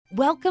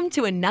Welcome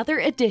to another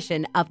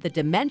edition of the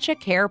Dementia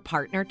Care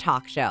Partner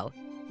Talk Show.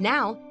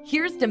 Now,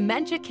 here's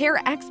dementia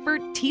care expert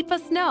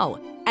Teepa Snow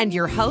and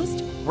your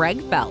host, Greg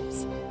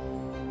Phelps.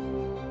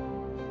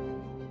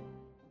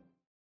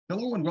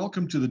 Hello and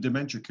welcome to the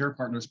Dementia Care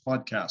Partners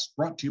podcast,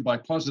 brought to you by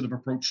Positive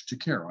Approach to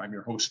Care. I'm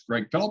your host,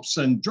 Greg Phelps,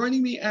 and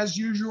joining me as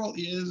usual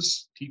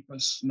is Teepa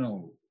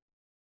Snow.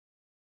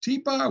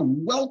 Teepa,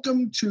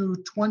 welcome to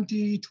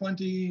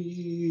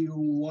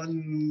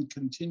 2021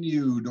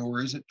 continued,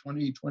 or is it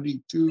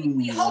 2022?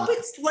 We hope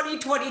it's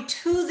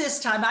 2022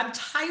 this time. I'm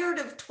tired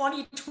of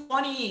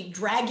 2020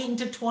 dragging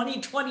to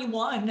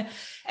 2021.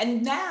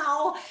 And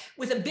now,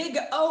 with a big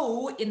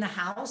O in the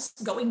house,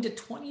 going to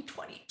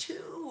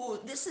 2022.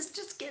 This is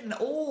just getting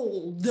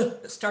old,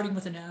 starting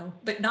with an O,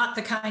 but not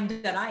the kind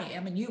that I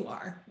am and you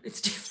are.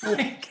 It's just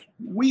like...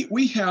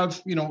 We have,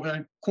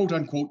 quote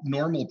unquote,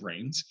 normal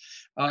brains.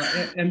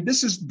 And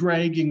this is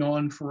dragging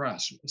on for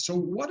us. So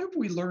what have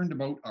we learned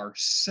about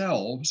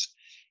ourselves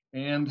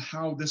and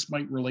how this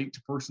might relate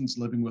to persons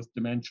living with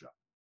dementia?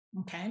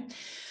 Okay.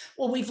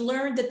 Well, we've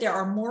learned that there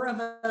are more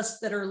of us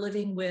that are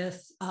living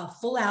with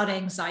full out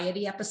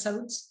anxiety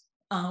episodes.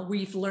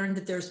 We've learned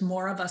that there's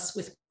more of us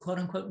with quote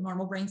unquote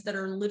normal brains that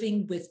are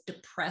living with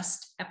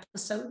depressed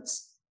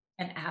episodes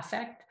and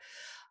affect.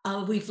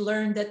 We've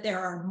learned that there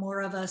are more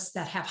of us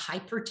that have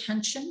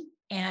hypertension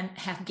and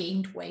have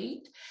gained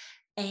weight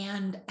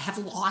and have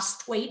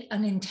lost weight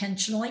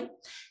unintentionally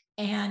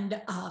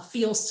and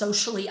feel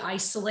socially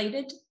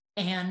isolated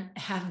and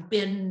have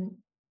been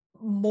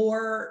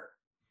more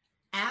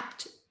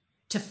apt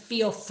to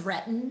feel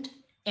threatened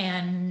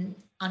and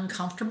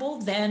uncomfortable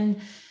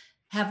than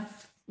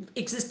have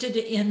existed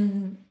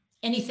in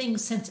anything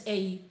since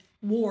a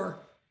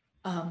war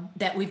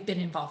that we've been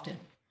involved in.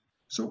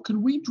 So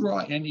can we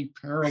draw any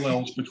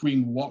parallels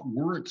between what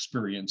we're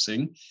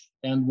experiencing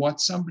and what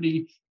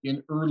somebody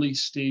in early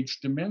stage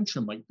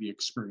dementia might be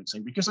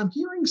experiencing? Because I'm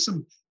hearing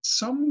some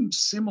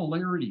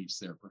similarities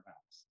there,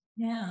 perhaps.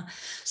 Yeah.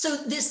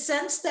 So this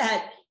sense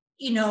that,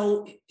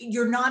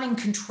 you're not in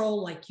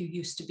control like you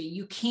used to be.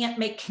 You can't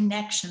make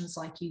connections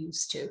like you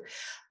used to.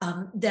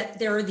 That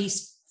there are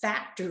these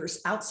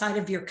factors outside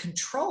of your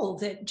control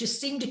that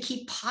just seem to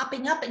keep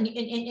popping up and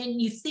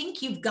you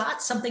think you've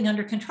got something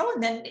under control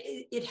and then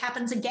it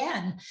happens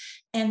again.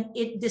 And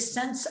this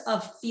sense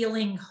of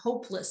feeling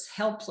hopeless,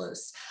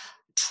 helpless,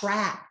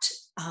 trapped,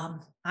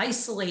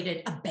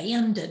 isolated,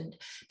 abandoned,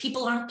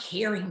 people aren't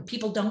caring,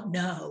 people don't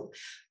know,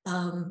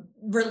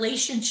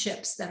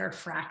 relationships that are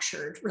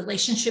fractured,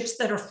 relationships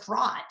that are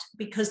fraught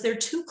because they're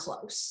too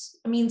close.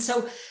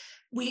 So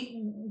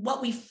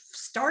what we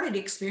started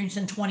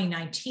experiencing in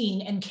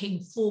 2019 and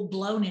came full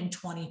blown in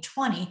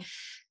 2020,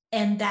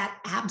 and that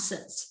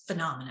absence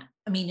phenomenon.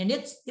 And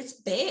it's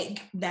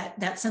big,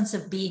 that sense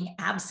of being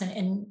absent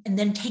and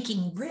then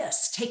taking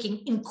risks,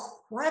 taking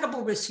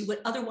incredible risks you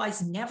would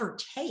otherwise never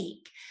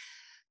take.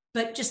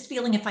 But just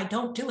feeling, if I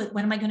don't do it,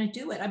 when am I going to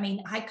do it?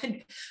 I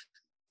could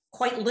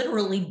quite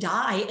literally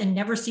die and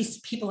never see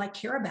people I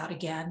care about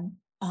again.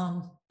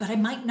 But I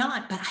might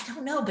not, but I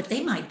don't know, but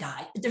they might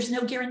die. There's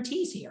no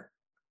guarantees here.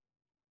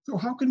 So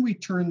how can we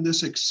turn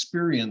this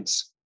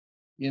experience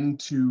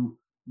into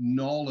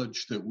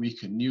knowledge that we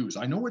can use?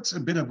 I know it's a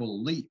bit of a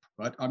leap,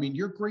 but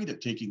you're great at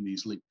taking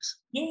these leaps.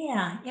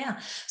 Yeah.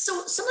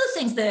 So some of the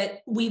things that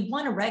we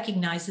want to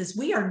recognize is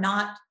we are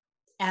not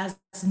as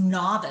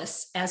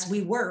novice as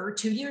we were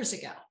 2 years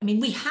ago.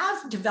 We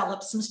have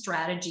developed some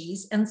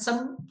strategies and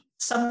some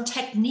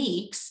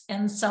techniques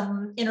and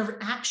some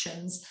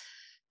interactions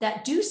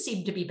that do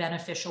seem to be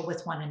beneficial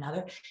with one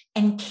another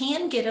and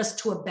can get us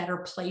to a better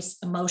place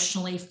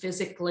emotionally,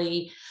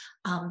 physically,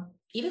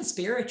 even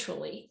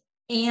spiritually.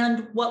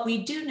 And what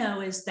we do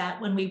know is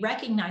that when we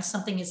recognize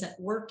something isn't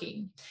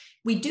working,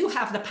 we do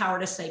have the power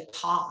to say,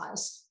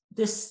 pause.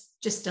 This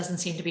just doesn't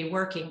seem to be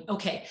working.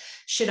 Okay,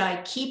 should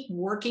I keep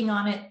working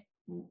on it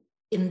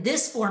in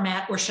this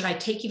format, or should I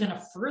take even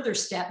a further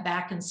step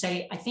back and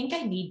say, I think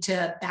I need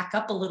to back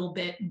up a little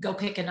bit and go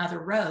pick another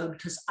road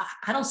because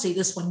I don't see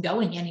this one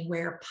going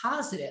anywhere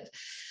positive.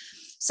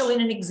 So in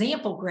an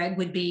example, Greg,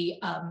 would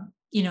be,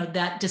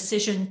 that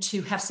decision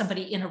to have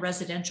somebody in a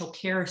residential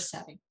care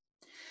setting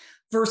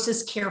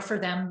versus care for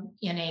them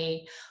in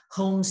a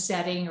home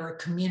setting or a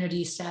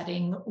community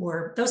setting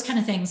or those kind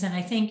of things. And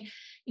I think,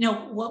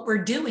 what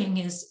we're doing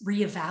is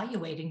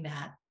reevaluating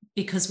that,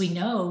 because we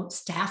know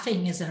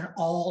staffing is at an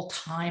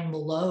all-time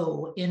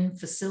low in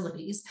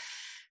facilities.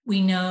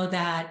 We know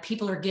that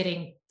people are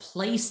getting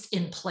placed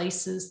in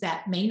places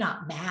that may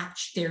not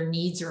match their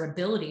needs or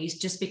abilities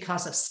just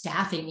because of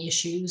staffing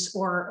issues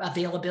or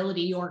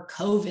availability or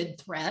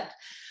COVID threat.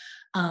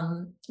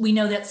 We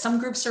know that some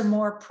groups are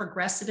more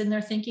progressive in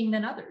their thinking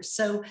than others.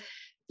 So,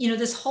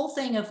 this whole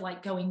thing of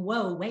like going,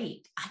 whoa,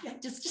 wait,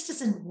 this just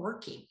isn't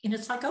working. And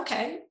it's like,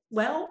 okay,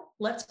 well,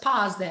 let's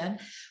pause then.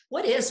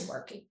 What is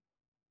working?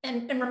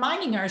 And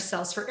reminding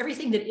ourselves for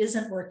everything that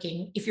isn't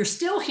working, if you're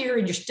still here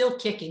and you're still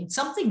kicking,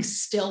 something's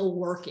still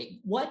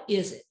working. What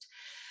is it?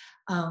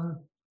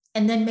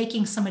 and then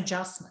making some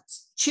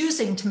adjustments,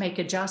 choosing to make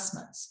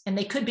adjustments. And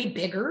they could be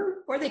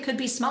bigger or they could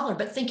be smaller,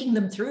 but thinking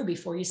them through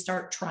before you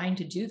start trying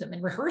to do them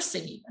and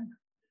rehearsing even.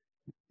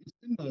 It's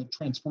been a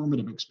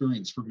transformative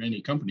experience for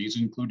many companies,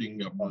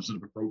 including a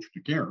Positive Approach to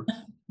Care,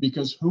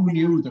 because who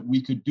knew that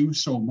we could do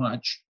so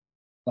much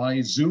by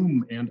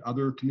Zoom and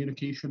other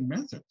communication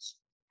methods?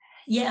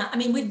 Yeah, I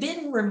mean, we've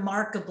been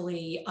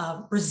remarkably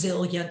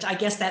resilient. I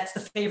guess that's the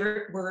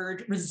favorite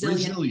word,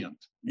 resilient.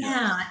 Resilient.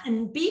 Yeah,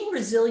 and being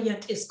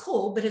resilient is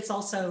cool, but it's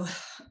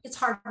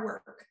hard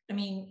work. I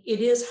mean,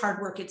 it is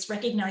hard work. It's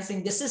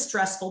recognizing this is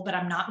stressful, but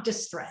I'm not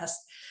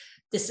distressed.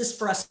 This is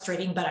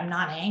frustrating, but I'm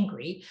not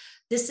angry.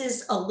 This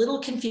is a little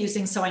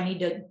confusing, so I need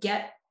to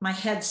get my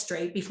head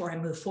straight before I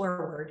move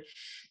forward.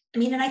 I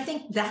mean, and I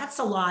think that's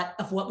a lot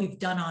of what we've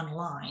done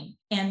online.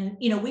 And,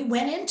 we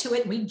went into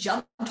it, we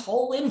jumped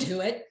whole into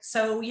it.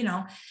 So,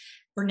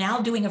 we're now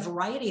doing a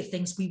variety of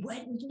things we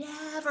would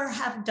never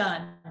have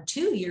done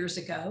 2 years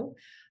ago,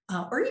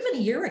 or even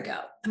a year ago.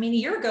 I mean, a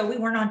year ago, we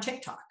weren't on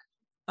TikTok.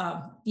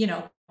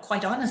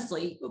 Quite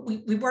honestly,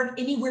 we weren't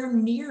anywhere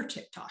near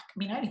TikTok. I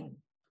mean, I didn't,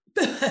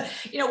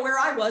 where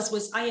I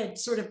was I had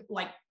sort of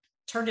like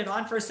turned it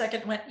on for a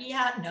second, went,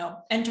 yeah, no,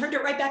 and turned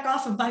it right back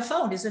off of my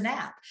phone as an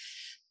app.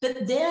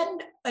 But then,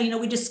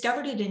 we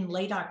discovered it in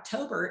late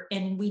October,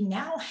 and we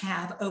now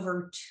have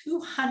over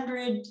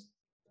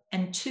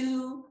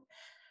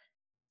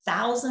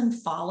 202,000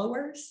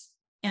 followers.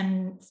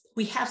 And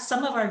we have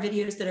some of our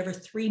videos that over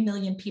 3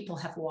 million people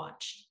have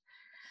watched.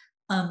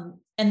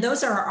 And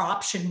those are our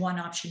option 1,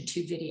 option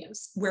 2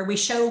 videos, where we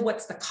show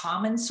what's the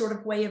common sort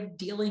of way of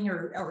dealing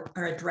or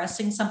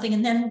addressing something,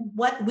 and then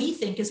what we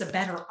think is a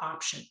better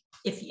option.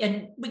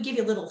 And we give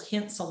you little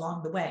hints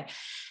along the way.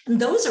 And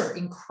those are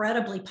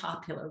incredibly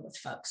popular with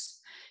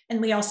folks.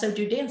 And we also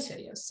do dance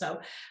videos.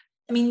 So,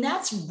 I mean,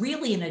 that's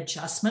really an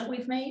adjustment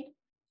we've made.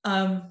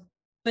 But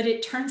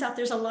it turns out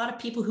there's a lot of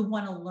people who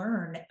want to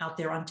learn out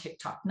there on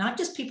TikTok, not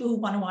just people who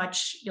want to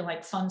watch,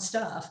 like fun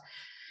stuff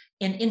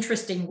and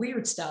interesting,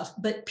 weird stuff,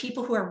 but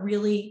people who are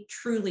really,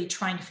 truly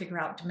trying to figure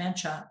out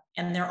dementia,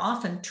 and they're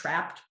often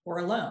trapped or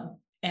alone.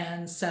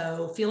 And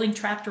so feeling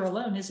trapped or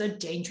alone is a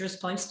dangerous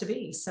place to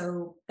be.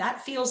 So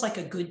that feels like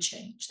a good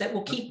change that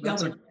will keep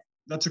going.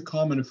 That's a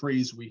common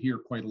phrase we hear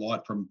quite a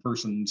lot from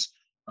persons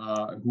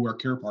who are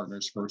care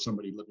partners for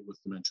somebody living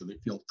with dementia. They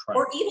feel trapped.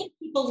 Or even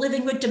people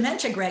living with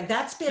dementia, Greg.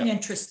 That's been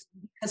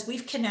interesting because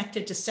we've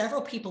connected to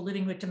several people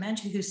living with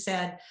dementia who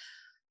said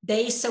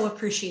they so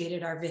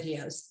appreciated our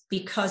videos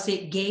because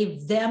it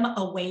gave them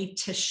a way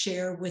to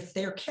share with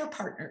their care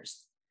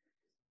partners.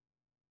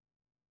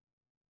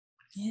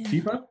 Yeah.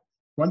 TIPA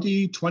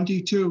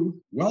 2022,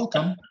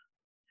 welcome.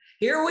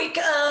 Here we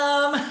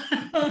come.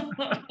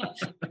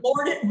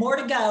 more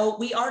to go.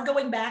 We are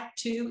going back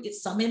to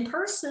some in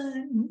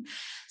person.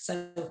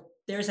 So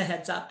there's a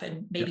heads up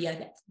and maybe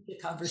a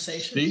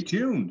conversation. Stay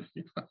tuned.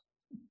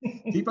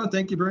 TIPA,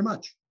 thank you very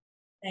much.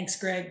 Thanks,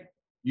 Greg.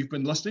 You've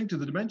been listening to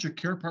the Dementia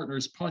Care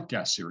Partners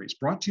podcast series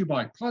brought to you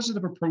by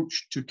Positive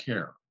Approach to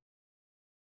Care.